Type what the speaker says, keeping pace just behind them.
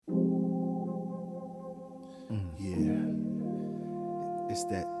Yeah, it's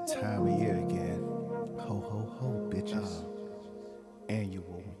that time of year again. Ho ho ho, bitches.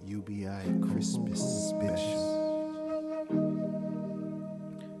 Annual UBI Christmas special.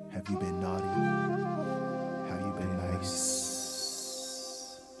 Have you been naughty? Have you been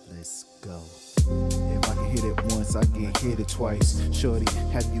nice? Let's go. If I can hit it once, I can hit it twice. Shorty,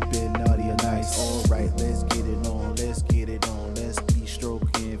 have you been naughty or nice? Alright, let's get it on, let's get it on. Let's be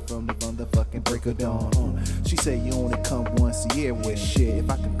stroking from the fucking break of dawn. She said you only come once a year with shit. If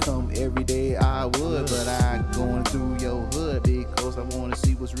I could come every day, I would. But I going through your hood because I wanna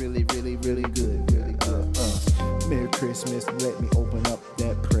see what's really, really, really good. Really good. Merry Christmas, let me open up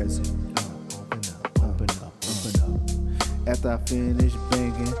that present. Open up. After I finish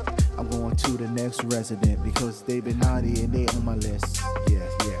banging, I'm going to the next resident because they been naughty and they on my list. Yeah.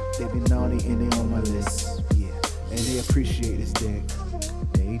 They been naughty and they on my list. Yeah. And they appreciate this dick.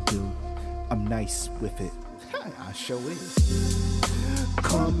 They do. I'm nice with it. I show it.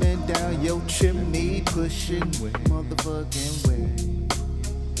 Coming down your chimney, pushing way, motherfucking way.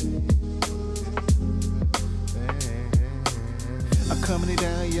 I'm coming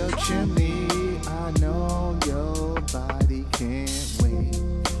down your chimney. I know your body can't wait.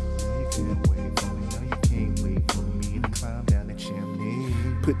 You can't wait for me. No, you can't wait for me to climb down the chimney.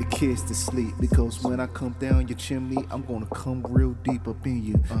 Put the kids to sleep because when I come down your chimney, I'm gonna come real deep up in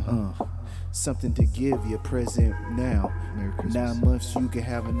you. Something to give you, present now. Merry Christmas. 9 months you can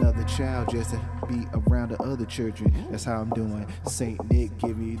have another child just to be around the other children. That's how I'm doing. Saint Nick,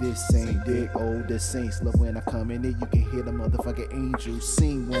 give me this. Saint Dick, oh the saints love when I come in it. You can hear the motherfucking angels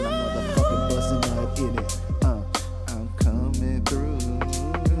sing when I'm motherfucking buzzing up in it. I'm coming through,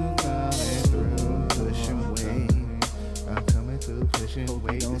 pushing way. I'm coming through, pushing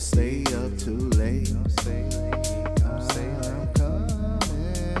way. Don't stay up too late. Don't stay late. I'm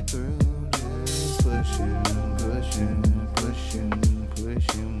coming through. Pushing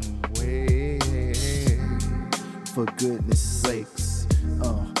way. For goodness sakes,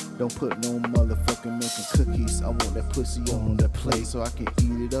 don't put no motherfucking milk and cookies. I want that pussy on the plate so I can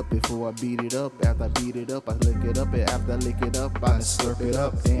eat it up before I beat it up. After I beat it up, I lick it up, and after I lick it up, I slurp it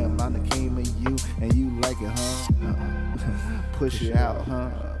up. Damn, I done came at you and you like it, huh? Push it out, huh?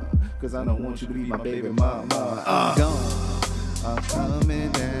 Cause I don't want you to be my baby mama. I'm gone. I'm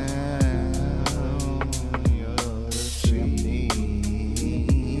coming down.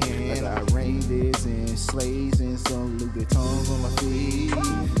 And sleighs and some Louboutins on my feet.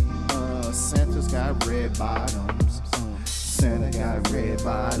 Santa's got red bottoms. Santa got red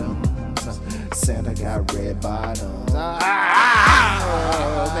bottoms. Santa got red bottoms.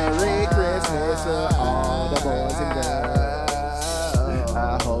 Merry Christmas to all the boys and girls.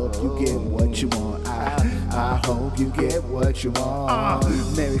 I hope you get what you want. I hope you get what you want.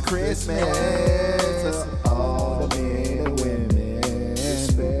 Merry Christmas to all the men and women.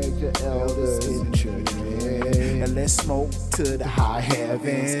 Respect your elders in the church, man. And let's smoke to the high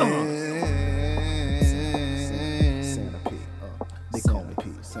heavens. Santa P. They call me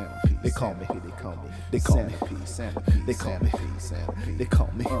P. Santa P. They call me. They call me P. Santa P. They call me P. Santa P. They call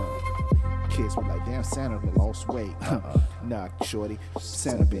me. Kids were like, damn, Santa lost weight. Nah, shorty,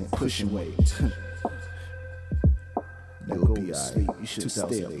 Santa been pushing weight. Now go to sleep. You should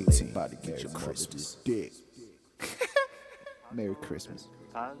stay up late. About to get your Christmas dick. Merry Christmas.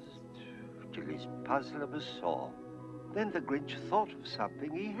 Buzzed till his puzzler was sore. Then the Grinch thought of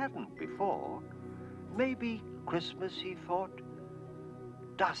something he hadn't before. Maybe Christmas, he thought,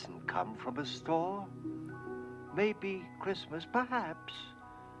 doesn't come from a store. Maybe Christmas, perhaps,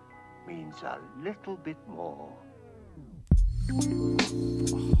 means a little bit more.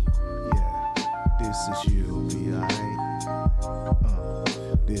 Yeah, this is you'll be alright.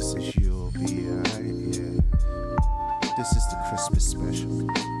 This is you'll be alright. Yeah. This is the Christmas special.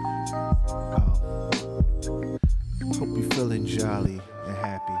 Hope you're feeling jolly and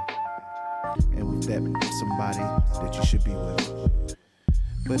happy. And with that, somebody that you should be with.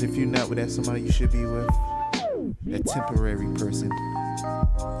 But if you're not with that somebody you should be with, that temporary person,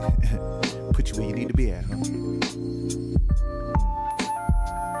 put you where you need to be at, huh?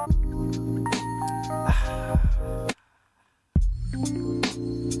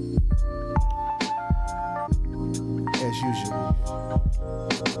 As usual,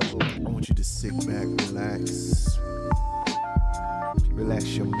 I want you to sit back, relax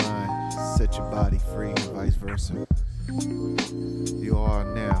your mind, set your body free, and vice versa. You are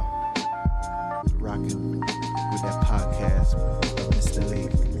now rocking with that podcast, Mr. Lee.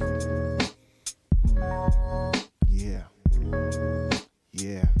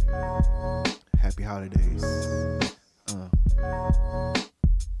 Yeah. Happy holidays.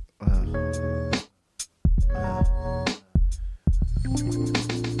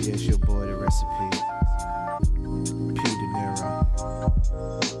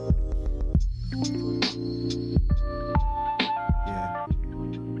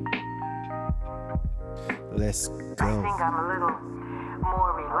 Let's I think go. I'm a little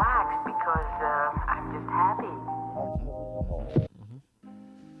more relaxed because I'm just happy.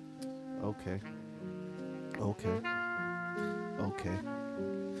 Okay. Okay. Okay.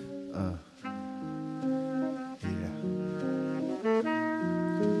 Yeah.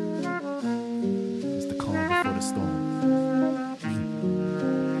 It's the calm before the storm.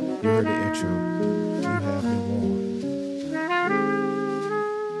 You heard the intro. You have me warm.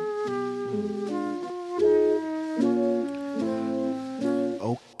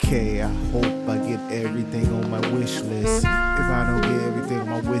 Okay, I hope I get everything on my wish list. If I don't get everything on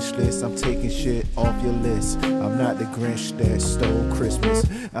my wish list, I'm taking shit off your list. I'm not the Grinch that stole Christmas.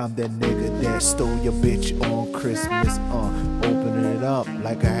 I'm that nigga that stole your bitch on Christmas. Opening it up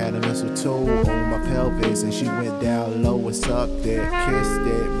like I had a mistletoe on my pelvis, and she went down low and sucked it, kissed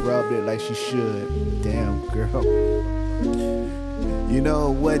it, rubbed it like she should. Damn, girl. You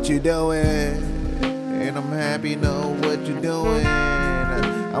know what you're doing, and I'm happy know what you're doing.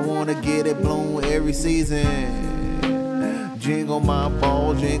 I wanna get it blown every season. Jingle my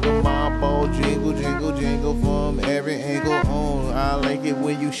ball, jingle, jingle, jingle, jingle from every angle on. I like it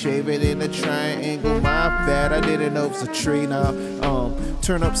when you shave it in a triangle. My bad, I didn't know it's a tree now.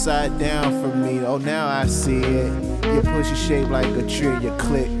 Turn upside down for me. Oh, now I see it. Your pussy shaped like a tree. Your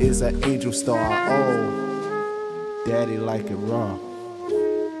clit is an angel star. Oh, daddy like it raw.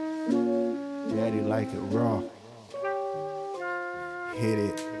 Daddy like it raw. Hit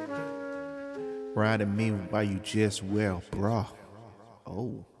it. Riding me while you just wear bra.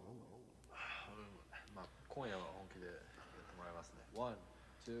 Oh. まあ、今夜は本気でやってもらいますね。1,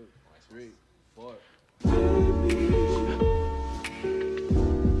 2, 3, 4.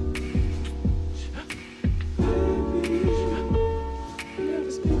 Never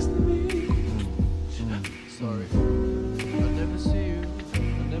speaks to me. Sorry. I never see you. I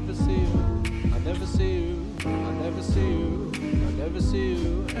never see you. I never see you. I never see you. I never see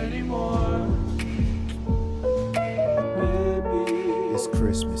you anymore. It's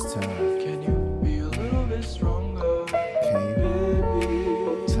Christmas time. Can you be a little bit stronger? Can you?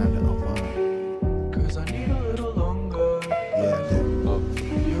 Baby, Time to unwind. 'cause I need a little longer. Yeah, dude. Oh,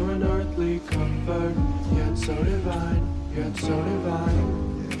 you're an earthly comfort, yet so divine, yet so divine.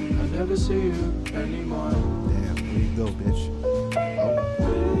 I never see you anymore. Damn, where you go, bitch? Oh,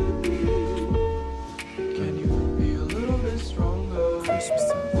 Can you be a little bit stronger? Christmas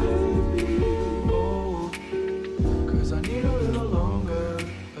time. Oh, 'cause I need a little longer.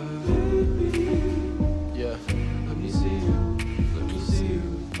 Yeah, let me see you, let me see you,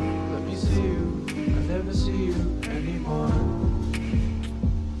 let me see you. I never see you anymore.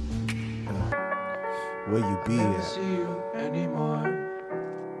 Where you be Never at? see you anymore.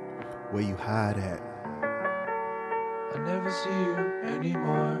 Where you hide at? I never see you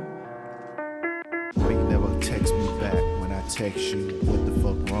anymore. Why you never text me back when I text you? What the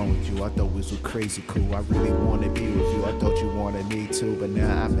fuck wrong with you? I thought we was crazy cool. I really wanna be with you. I thought you wanted me too, but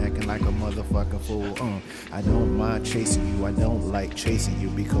now I'm acting like a motherfucking fool. I don't mind chasing you. I don't like chasing you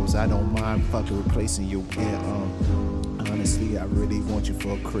because I don't mind fucking replacing you. And honestly, I really want you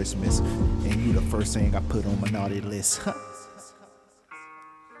for Christmas, and you the first thing I put on my naughty list.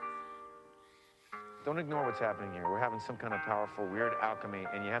 Don't ignore what's happening here. We're having some kind of powerful, weird alchemy,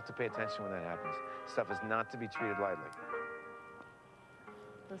 and you have to pay attention when that happens. Stuff is not to be treated lightly.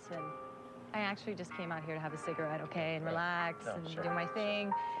 Listen, I actually just came out here to have a cigarette, okay, and relax No, and sure. do my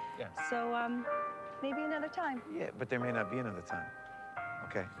thing. Yeah. So, maybe another time. Yeah, but there may not be another time.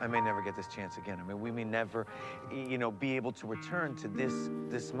 Okay, I may never get this chance again. I mean, we may never, be able to return to this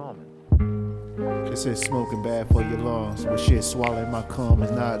moment. It says smoking bad for your lungs. Well, shit, swallowing my cum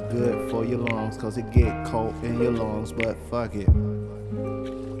is not good for your lungs, cause it get caught in your lungs, but fuck it.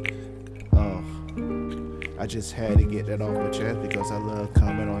 Oh, I just had to get that off my chest because I love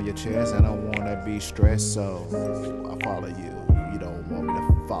coming on your chest and I wanna be stressed, so I follow you. You don't want me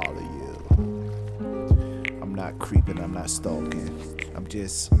to follow you. I'm not creeping, I'm not stalking. I'm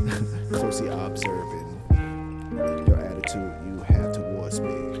just closely observing your attitude you have towards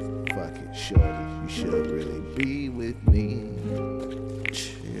me. Fuck it, shorty, you should really be with me.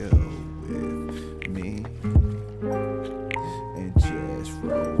 Chill with me and just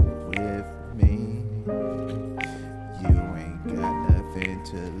roll with me. You ain't got nothing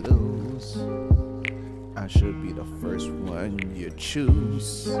to lose. I should be the first one you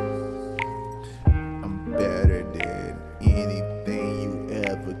choose. I'm better than anything you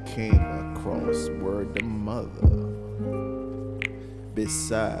ever came across. Word to mother.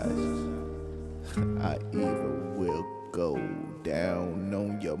 Besides, I even will go down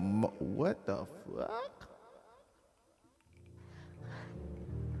on your what the fuck?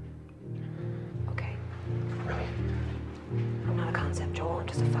 Okay. concept, Joel. I'm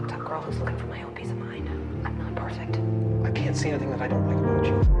just a fucked up girl who's looking for my own peace of mind. I'm not perfect. I can't see anything that I don't like about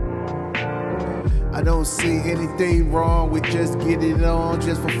you. I don't see anything wrong with just getting it on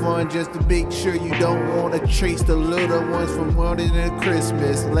just for fun, just to make sure you don't want to chase the little ones from wanting it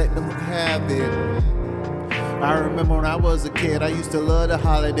Christmas. Let them have it. I remember when I was a kid, I used to love the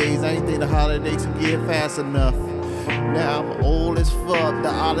holidays. I didn't think the holidays could get fast enough. Now I'm old as fuck.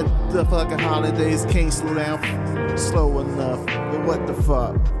 The fucking holidays can't slow down slow enough. But what the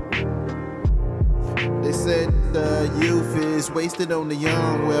fuck? They said the youth is wasted on the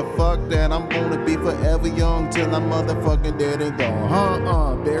young. Well, fuck that. I'm gonna be forever young till I'm motherfucking dead and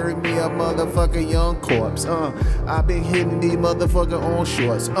gone. Bury me a motherfucking young corpse. I been hitting these motherfucking on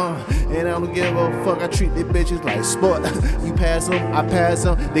shorts. And I don't give a fuck. I treat these bitches like sport. You pass them, I pass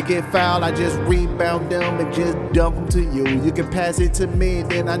them. They get fouled, I just rebound them and just dump them to you. You can pass it to me,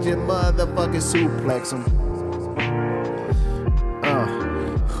 then I just motherfucking suplex them.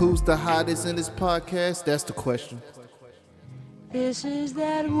 Who's the hottest in this podcast? That's the question. This is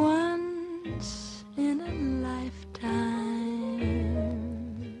that once in a lifetime.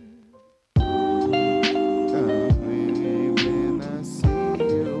 When I see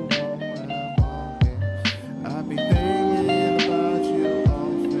you walking, I be thinking about you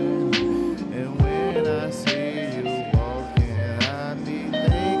often. And when I see you walking, I be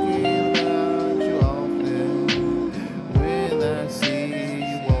thinking about you often. When I see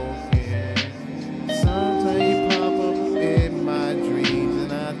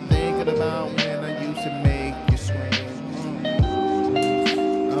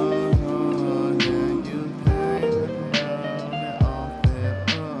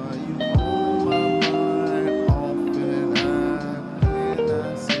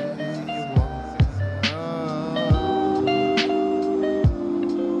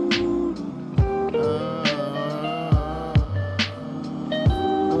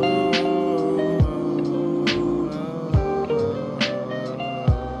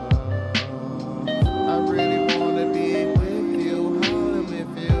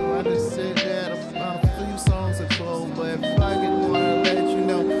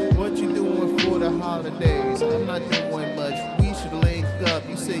holidays. I'm not doing much. We should link up.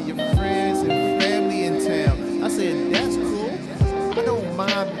 You say your friends and family in town. I said, that's cool. I don't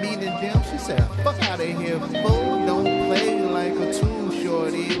mind meeting them. She said, fuck out of here, fool. Don't play like a tool,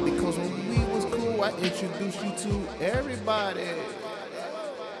 shorty. Because when we was cool, I introduced you to everybody.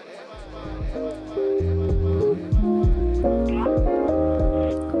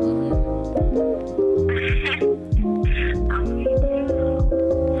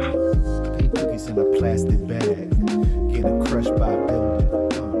 In a plastic bag, getting crushed by a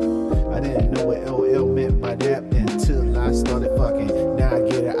building. I didn't know what LL meant by that until I started fucking. Now I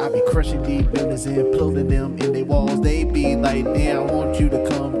get it. I be crushing these buildings and imploding them in their walls. They be like, damn, I want you to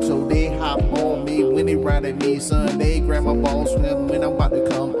come. So they hop on me when they ride at me, son. They grab my balls when I'm about to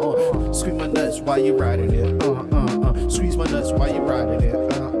come. Squeeze my nuts while you riding it. Squeeze my nuts while you riding it.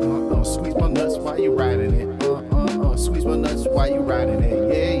 Squeeze my nuts while you riding it. Squeeze my nuts while you riding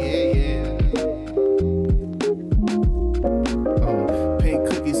it. Yeah, yeah, yeah.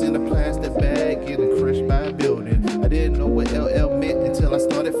 In a plastic bag, getting crushed by a building. I didn't know what LL meant until I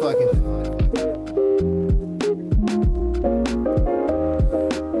started fucking.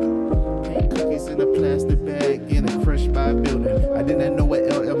 Cookies in a plastic bag, getting crushed by a building. I didn't know what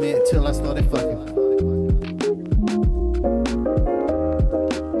LL meant until I started fucking.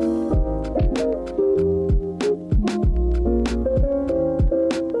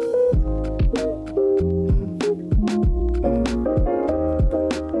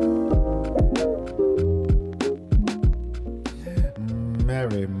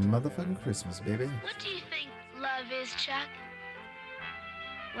 Merry motherfucking Christmas, baby. What do you think love is, Chuck?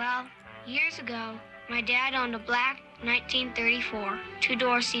 Well, years ago, my dad owned a black 1934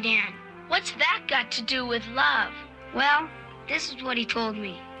 two-door sedan. What's that got to do with love? Well, this is what he told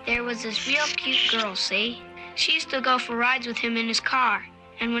me. There was this real cute girl, see? She used to go for rides with him in his car.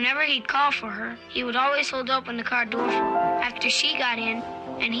 And whenever he'd call for her, he would always hold open the car door for her. After she got in,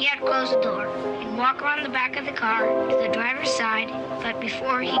 and he had closed the door, he'd walk around the back of the car to the driver's side, but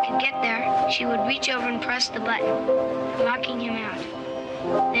before he could get there, she would reach over and press the button, locking him out.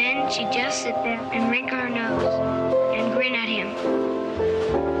 Then she'd just sit there and wrinkle her nose and grin at him.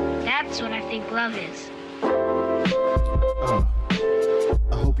 That's what I think love is.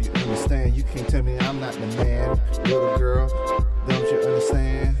 I hope you understand. You can't tell me I'm not the man. Little girl, don't you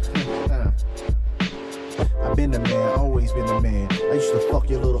understand? I've been the man, always been the man. I used to fuck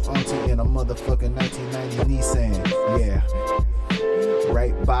your little auntie in a motherfucking 1990 Nissan. Yeah.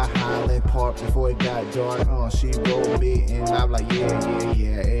 Right by Highland park before it got dark. She rolled me and I'm like, yeah.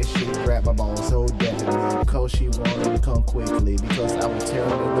 And she grabbed my balls so definitely because she wanted to come quickly because I was tearing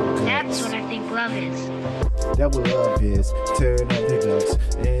in the guts. That's what I think love is. That what love is, tearing up the guts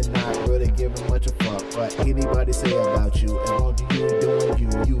and not really giving much a fuck what anybody say about you. As long as you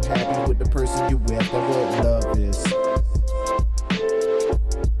doing you happy with the person you with. That's what love is.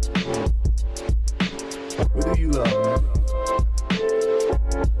 What do you love, man?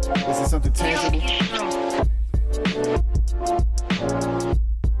 Is it something tangible?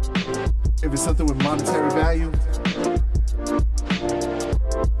 If it's something with monetary value,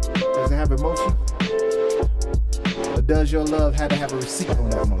 does it have emotion? Or does your love have to have a receipt on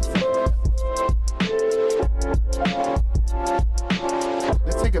that motherfucker?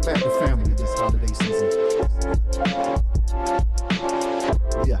 Let's take it back to family this holiday season.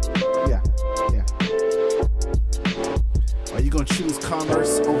 Yeah. Are you gonna choose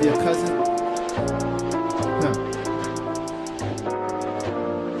commerce over your cousin? Huh.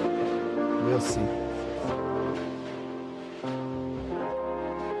 We'll see.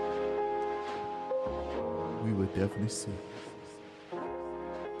 We will definitely see.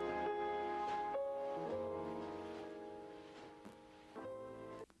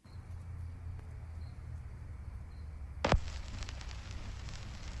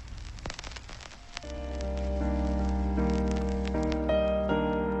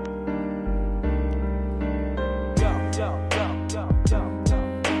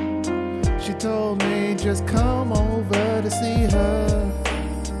 She told me just come over to see her.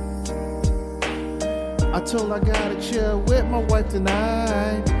 I told her I gotta chill with my wife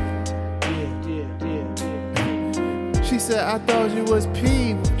tonight. She said I thought you was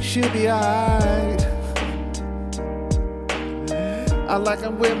P, she'll be alright. I like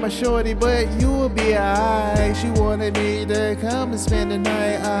I'm with my shorty, but you will be alright. She wanted me to come and spend the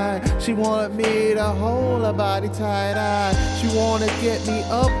night. She wanted me to hold her body tight. She wanna get me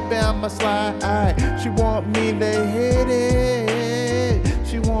up down my slide. She want me to hit it.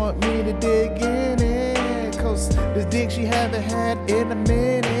 She want me to dig in it. Cause this dick she haven't had in a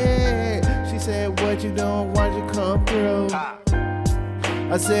minute. She said, what you doing? Why'd you come through?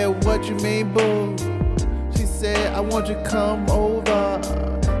 I said, what you mean, boo? She said, I want you to come over.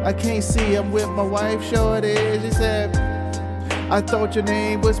 I can't see, I'm with my wife, shorty. She said, I thought your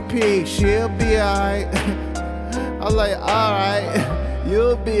name was P, she'll be alright. I was like, alright,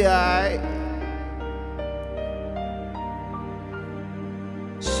 you'll be alright.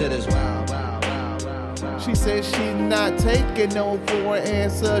 Shit is wow. She said she not taking no for an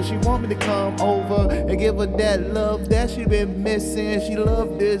answer. She want me to come over and give her that love that she been missing. She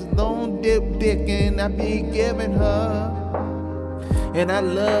love this long dip dick and I be giving her. And I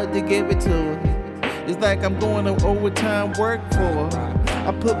love to give it to her. It's like I'm going to overtime work for her.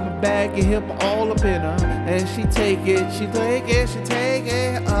 I put my bag and hip all up in her. And she take it.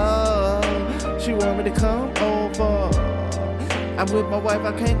 Oh, she want me to come over. I'm with my wife,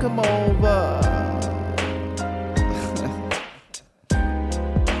 I can't come over.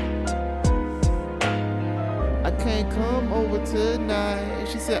 I can't come over tonight.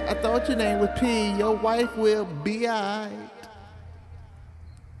 She said, I thought your name was P. Your wife will be alright.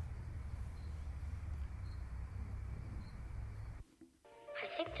 I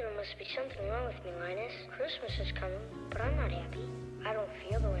think there must be something wrong with me, Linus. Christmas is coming, but I'm not happy. I don't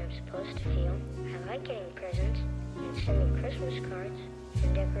feel the way I'm supposed to feel. I like getting presents and sending Christmas cards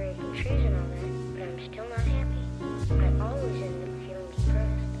and decorating trees and all that, but I'm still not happy. I always end up feeling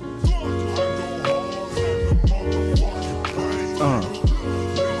depressed.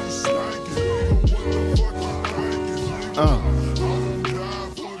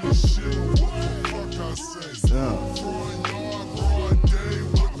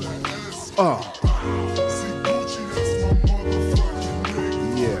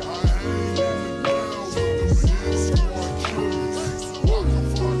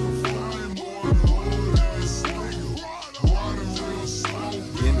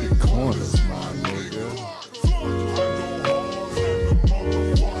 In the corners, my nigga.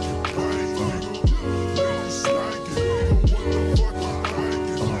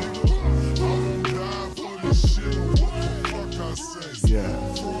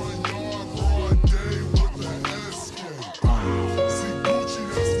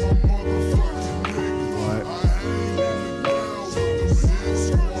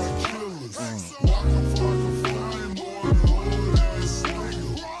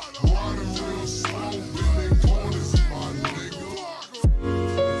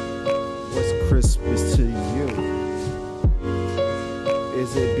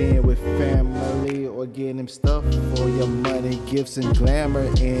 getting stuff for your money, gifts and glamour,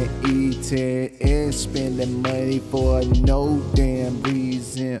 and eating and spending money for no damn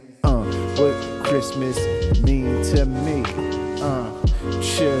reason. What Christmas mean to me?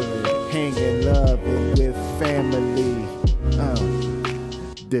 Chilling, hanging, loving with family.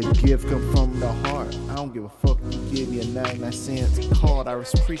 The gift come from the heart. I don't give a fuck if you give me a 99-cent card. I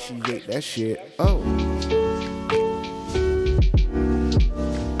appreciate that shit. Oh.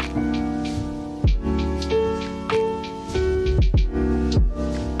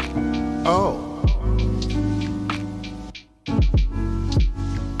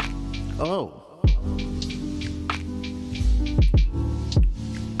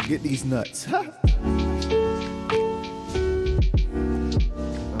 Get these nuts.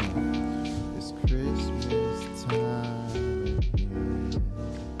 It's Christmas time again.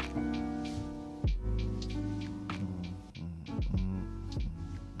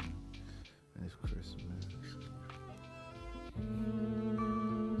 It's Christmas.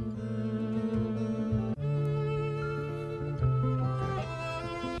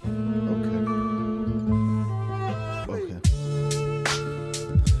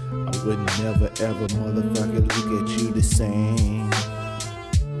 Would never ever motherfucker look at you the same.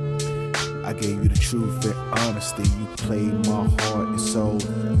 I gave you the truth and honesty. You played my heart and soul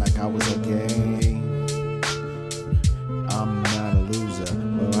like I was a game. I'm not a loser,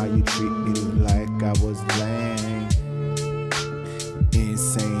 but why you treat me like I was lame?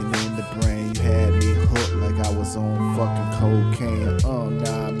 Insane in the brain, you had me hooked like I was on fucking cocaine.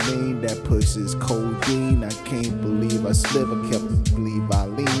 Nah, I mean that pussy's codeine. I can't believe I slipped. I can't believe I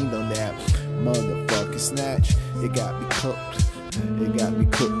leaned on that motherfucking snatch. It got me cooked. It got me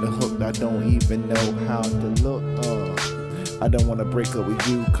cooked and hooked. I don't even know how to look. I don't wanna break up with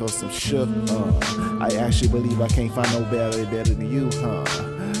you cause I'm shook. I actually believe I can't find nobody better than you,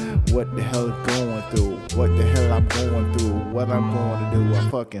 What the hell I'm going through? What the hell I'm going through? What I'm going to do? I'm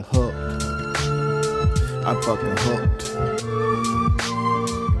fucking hooked. I'm fucking hooked.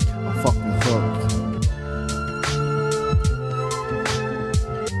 I'm fucking hooked.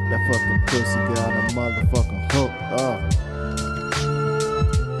 That fucking pussy got a motherfucking hook.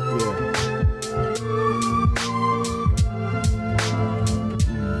 Yeah.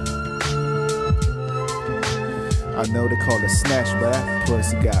 I know they call it snatch, but that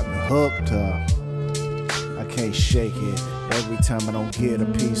pussy got me hooked up. I can't shake it. Every time I don't get a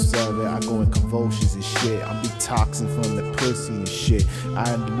piece of it, I go in convulsions and shit. I'm detoxing from the pussy and shit.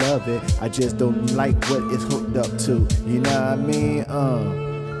 I love it, I just don't like what it's hooked up to. You know what I mean?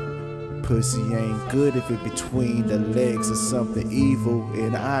 Pussy ain't good if it between the legs or something evil,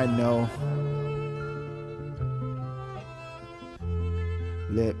 and I know.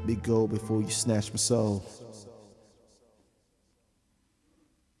 Let me go before you snatch my soul.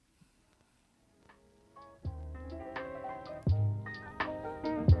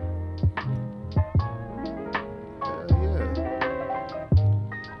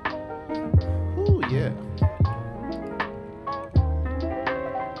 Yeah.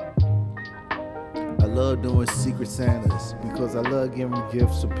 I love doing Secret Santas because I love giving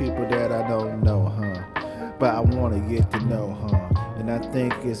gifts to people that I don't know, But I want to get to know, And I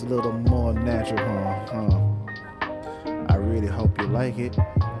think it's a little more natural, I really hope you like it.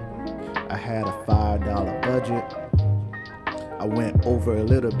 I had a $5 budget. I went over a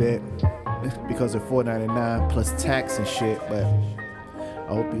little bit because of $4.99 plus tax and shit, but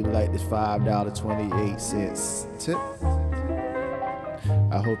I hope you like this $5.28 tip.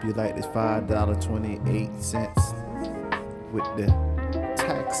 I hope you like this $5.28 with the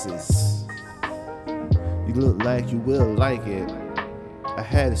taxes. You look like you will like it. I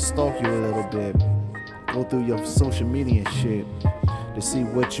had to stalk you a little bit, go through your social media and shit to see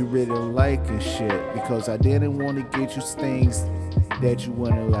what you really like and shit, because I didn't want to get you things that you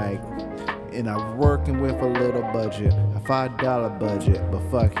wouldn't like. And I'm working with a little budget, a $5 budget, but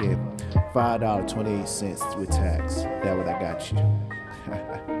fuck it, $5.28 with tax. That what I got you.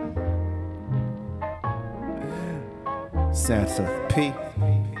 Santa P.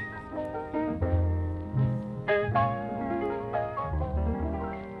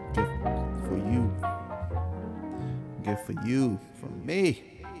 Gift for you, from me,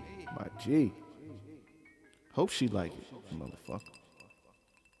 my G. Hope she like it, motherfucker.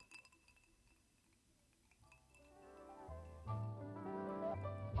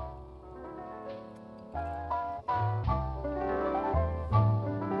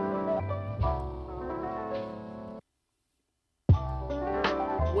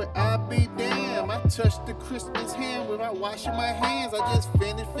 Well, I be damn, I touched the Christmas hand without washing my hands. I just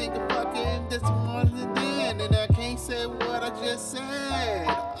finished finger fucking this morning and then, and I can't say what I just said.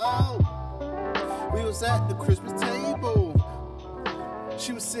 Oh, We was at the Christmas table.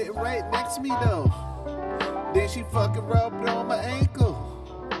 She was sitting right next to me though. Then she fucking rubbed on my ankle.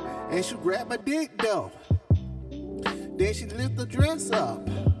 And she grabbed my dick though. Then she lift the dress up.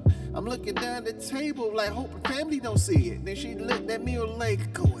 I'm looking down the table like hope the family don't see it. Then she looked at me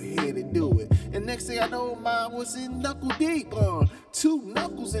like, go ahead and do it. And next thing I know, mine was in knuckle deep. 2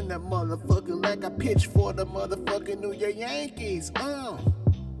 knuckles in that motherfucker like I pitched for the motherfucking New York Yankees.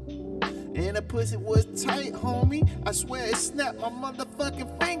 And the pussy was tight, homie. I swear it snapped my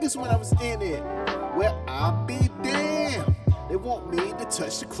motherfucking fingers when I was in it. Well, I'll be damned. They want me to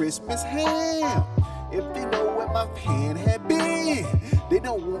touch the Christmas ham. If they know where my hand had been, they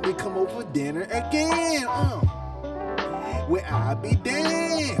don't want me to come over dinner again. Well, I'll be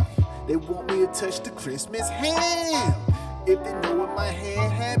damned. They want me to touch the Christmas ham. If they know where my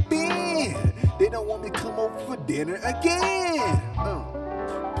hand had been, they don't want me to come over for dinner again.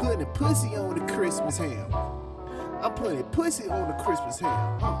 Putting pussy on the Christmas ham. I'm putting pussy on the Christmas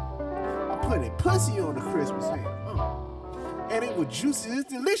ham. I'm putting pussy on the Christmas ham. And it was juicy,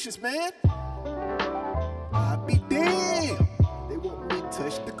 it's delicious, man. I'll be damned. They want me to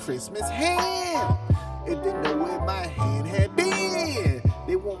touch the Christmas ham. If they know where my hand had been,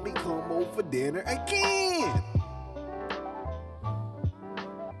 they want me to come over for dinner again.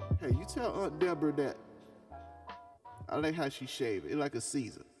 Hey, you tell Aunt Deborah that I like how she shaved it like a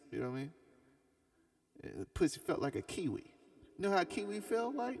Caesar. You know what I mean? The pussy felt like a kiwi. You know how a kiwi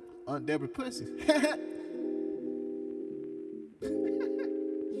felt like? Aunt Deborah pussy.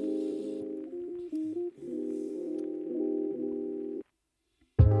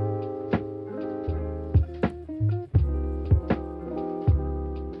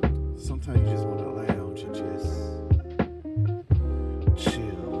 Sometimes you just want to lounge and just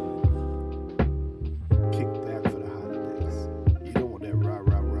chill. Kick back for the holidays. You don't want that rah.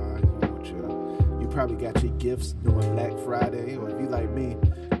 You probably got your gifts during Black Friday, or if you like me,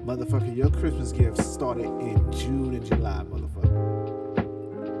 motherfucker, your Christmas gifts started in June and July, motherfucker.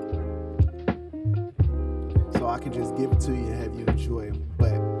 So I can just give it to you and have you enjoy it.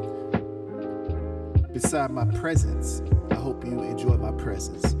 But beside my presence, I hope you enjoy my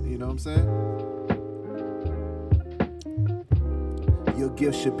presence. You know what I'm saying? Your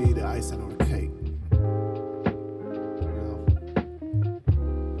gift should be the icing on the cake.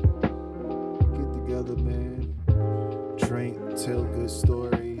 Get together, man. Drink, tell good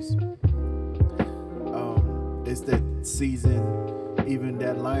stories. It's that season. Even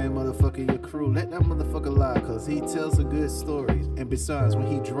that lying motherfucker in your crew, let that motherfucker lie, cause he tells a good story. And besides, when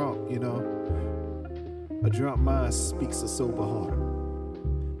he drunk, you know, a drunk mind speaks a sober heart.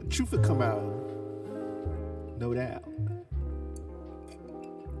 The truth will come out, no doubt.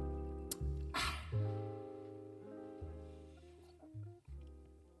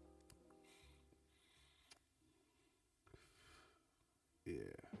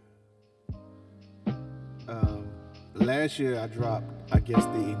 Last year I dropped, I guess,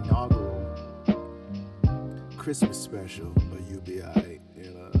 the inaugural Christmas special of UBI.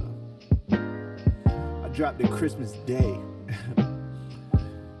 I dropped it Christmas Day.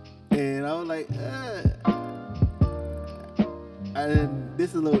 And I was like, and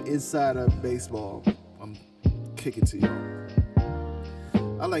this is a little insider baseball I'm kicking to y'all.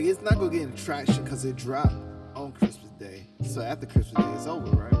 I'm like, it's not gonna get any traction because it dropped on Christmas Day. So after Christmas Day, it's over,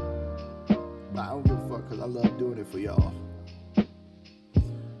 right? But I don't give a fuck because I love doing it for y'all.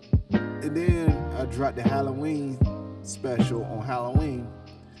 And then I dropped the Halloween special on Halloween.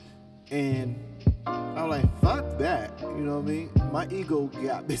 And I'm like, fuck that. You know what I mean? My ego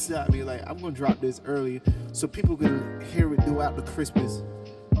got beside me. Like, I'm going to drop this early so people can hear it throughout the Christmas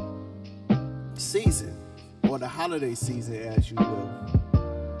season. Or the holiday season, as you will.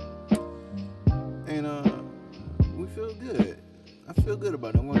 And we feel good. I feel good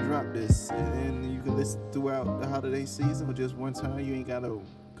about it. I'm gonna drop this, and you can listen throughout the holiday season, or just one time. You ain't gotta.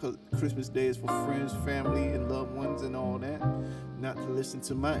 Christmas Day is for friends, family, and loved ones, and all that. Not to listen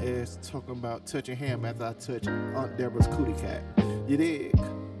to my ass talking about touching ham after I touch Aunt Deborah's cootie cat. You dig?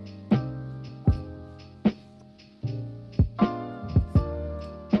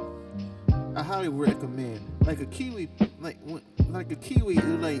 I highly recommend, like a kiwi, like a kiwi.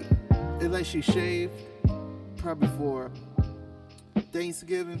 It like she shaved probably for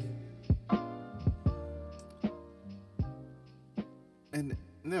Thanksgiving, and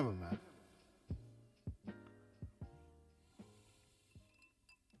never mind.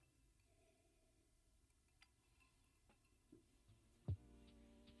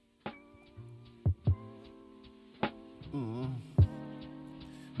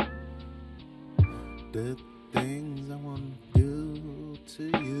 The things I want to do to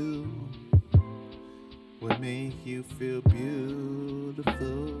you, make you feel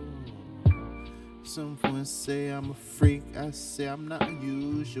beautiful. Someone say I'm a freak, I say I'm not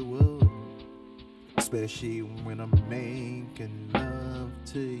usual. Especially when I'm making love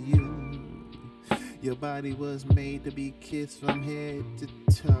to you. Your body was made to be kissed from head to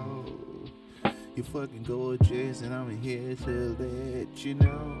toe. You fucking gorgeous and I'm here to let you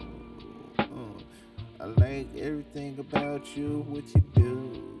know. I like everything about you, what you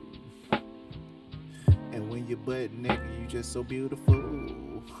do. And when you're butt naked, you just so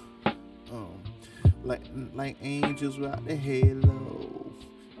beautiful. Like angels without the halo.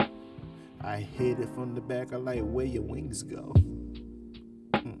 I hit it from the back, I like where your wings go.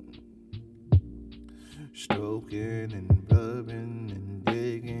 Stroking and rubbing and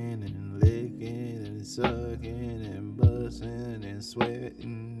digging and licking and sucking and busting and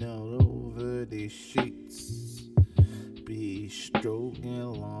sweating all over these sheets. Be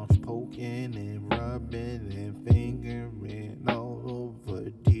stroking, long poking and rubbing and fingering all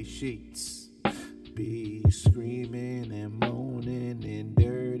over these sheets. Be screaming and moaning and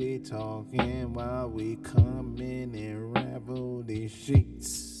dirty talking while we come in and ravel these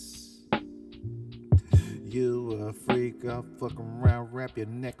sheets. You a freak, I'll fuck around, wrap your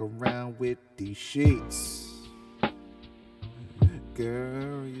neck around with these sheets.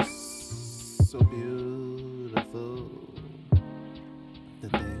 Girl, you're so beautiful. The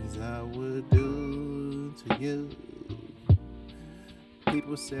things I would do to you.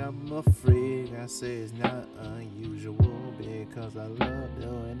 People say I'm a freak, I say it's not unusual because I love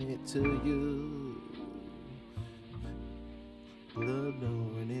doing it to you. Love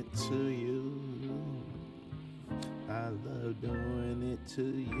doing it to you. I love doing it to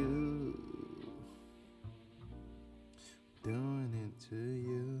you. Doing it to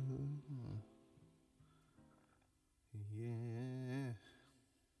you. Yeah.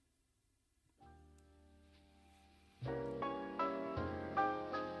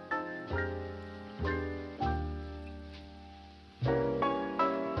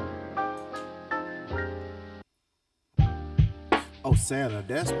 Oh, Santa,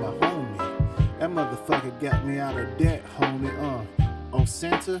 that's my homie. That motherfucker got me out of debt, homie. Oh,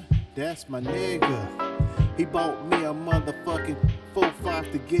 Santa, that's my nigga. He bought me a motherfucking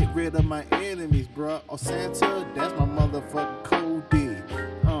 4-5 to get rid of my enemies, bruh. Oh, Santa, that's my motherfucking Cody.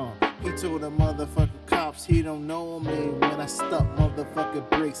 He told the motherfucking cops he don't know me when I stuck motherfucking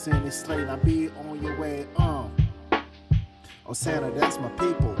bricks in his slate. I be on your way, Oh, Santa, that's my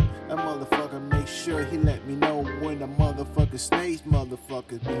people. That motherfucker make sure he let me know when the motherfucking snakes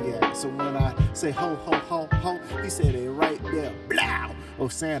motherfuckers be at. So when I say ho, ho, ho, ho, he said they right there. Blow! Oh,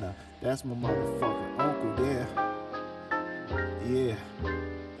 Santa, that's my motherfucking uncle there. Yeah.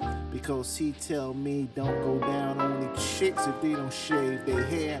 Because he tell me don't go down on the chicks if they don't shave their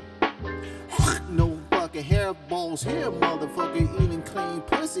hair. No fucking hairballs here, motherfucker, eating clean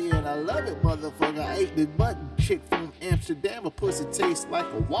pussy, and I love it, motherfucker. I ate this butt chick from Amsterdam, a pussy tastes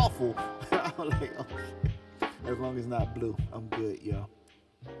like a waffle. I'm like, oh, as long as it's not blue, I'm good, yo.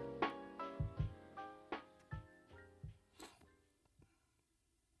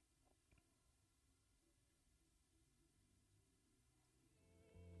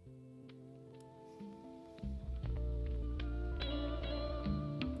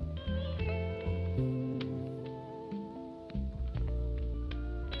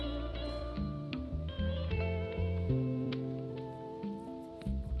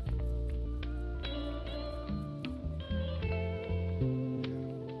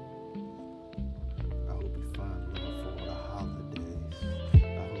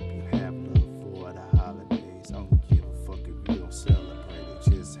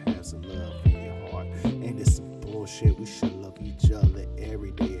 Shit, we should love each other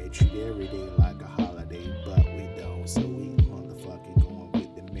every day and treat every day like a holiday, but we don't. So we motherfucking going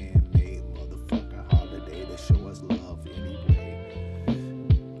with the man-made motherfucking holiday to show us love anyway.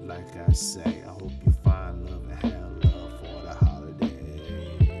 Like I say, I hope you find love and have love for the holidays.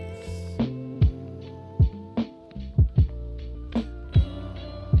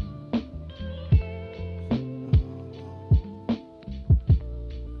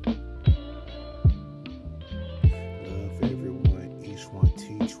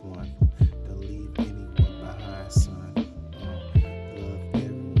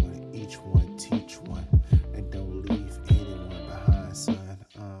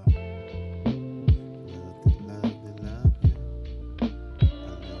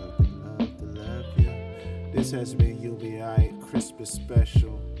 This has been UBI Christmas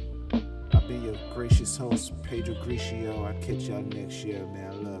special. I've been your gracious host, Pedro Grishio. I'll catch y'all next year,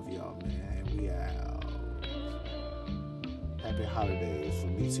 man. I love y'all, man. We out. Happy holidays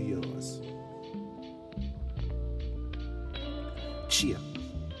from me to yours. Cheer.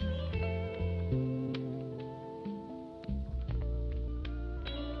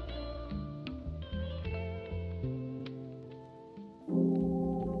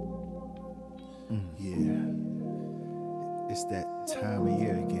 Yeah. It's that time of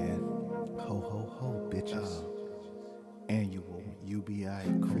year again. Ho, ho, ho, bitches. Annual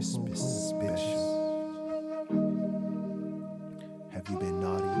UBI Christmas special. Have you been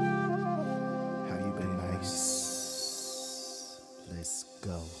naughty? Have you been nice? Let's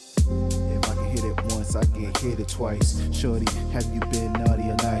go. If I can hit it once, I can hit it twice. Shorty, have you been naughty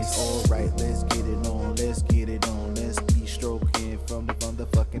or nice? Alright, let's get it on, let's get it on. Let's be stroking from the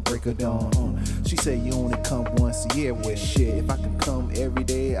fucking break of dawn. She said you only come once a year. Well, shit, if I could come every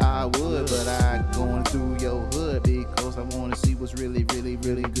day, I would. But I going through your hood because I want to see what's really, really,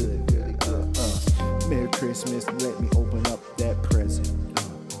 really good. Really good. Merry Christmas, let me open up that present.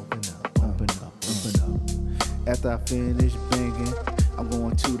 Open up. After I finish banging, I'm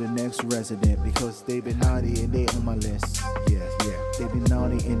going to the next resident because they been naughty and they on my list. Yeah. They been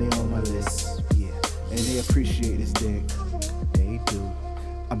naughty and they on my list. Yeah. And they appreciate this dick. They do.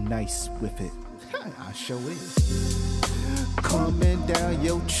 I'm nice with it. I show it. Coming down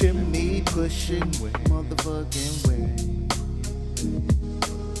your chimney, pushing motherfucking way.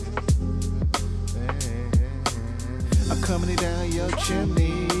 I'm coming down your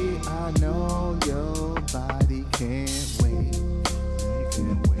chimney. I know your body can't wait. You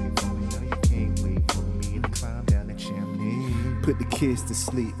can't wait for me. No, you can't wait for me to climb down the chimney. Put the kids to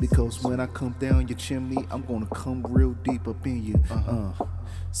sleep because when I come down your chimney, I'm gonna come real deep up in you.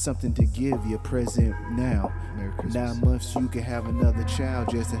 Something to give you a present now. 9 months you can have another child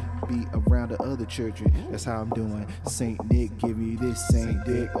just to be around the other children. That's how I'm doing. Saint Nick give you this, Saint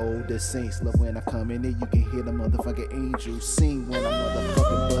Dick. Oh, the saints love when I come in it. You can hear the motherfucking angels sing when I'm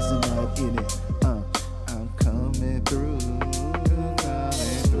motherfucking busting up in it. I'm coming through,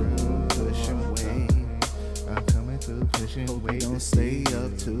 pushing away. I'm coming through, pushing away. Don't stay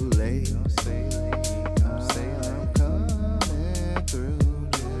up too late. I'm coming through.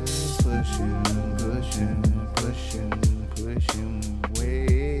 Pushing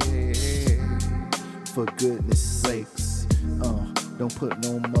way. For goodness sakes, don't put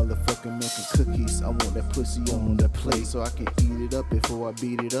no motherfucking milk and cookies. I want that pussy on the plate so I can eat it up before I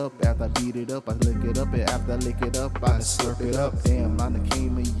beat it up. After I beat it up, I lick it up, and after I lick it up, I slurp it up. Damn, I done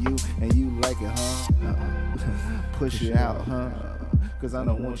came to you and you like it, huh? Push it out, huh? Cause I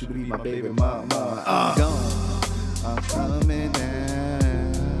don't want you to be my baby mama. I'm gone. I'm coming down.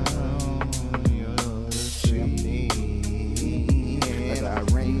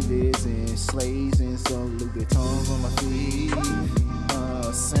 Reindeers and sleighs and some Louboutins on my feet.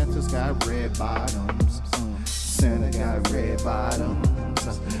 Santa's got red bottoms. Santa got red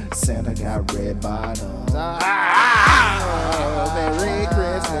bottoms. Santa got red bottoms. Merry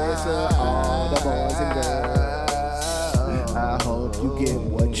Christmas to all the boys and girls. I hope you get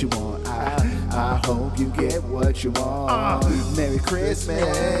what you want. I hope you get what you want. Merry Christmas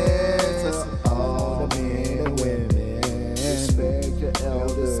to all the men and women. Respect your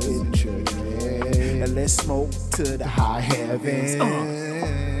elders in the church, man. And let's smoke to the high heavens.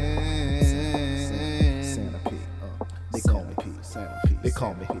 Santa P. They call me P. Santa P. They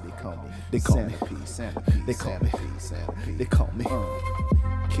call me. They call me P. Santa P. They call me Santa P. They call me.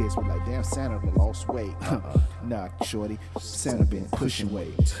 Kids were like, damn, Santa lost weight. Nah, shorty, Santa been pushing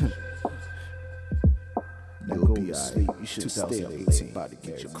weight. Now go to sleep. You should stay up late. About to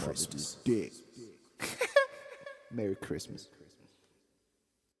get your Christmas dick. Merry Christmas.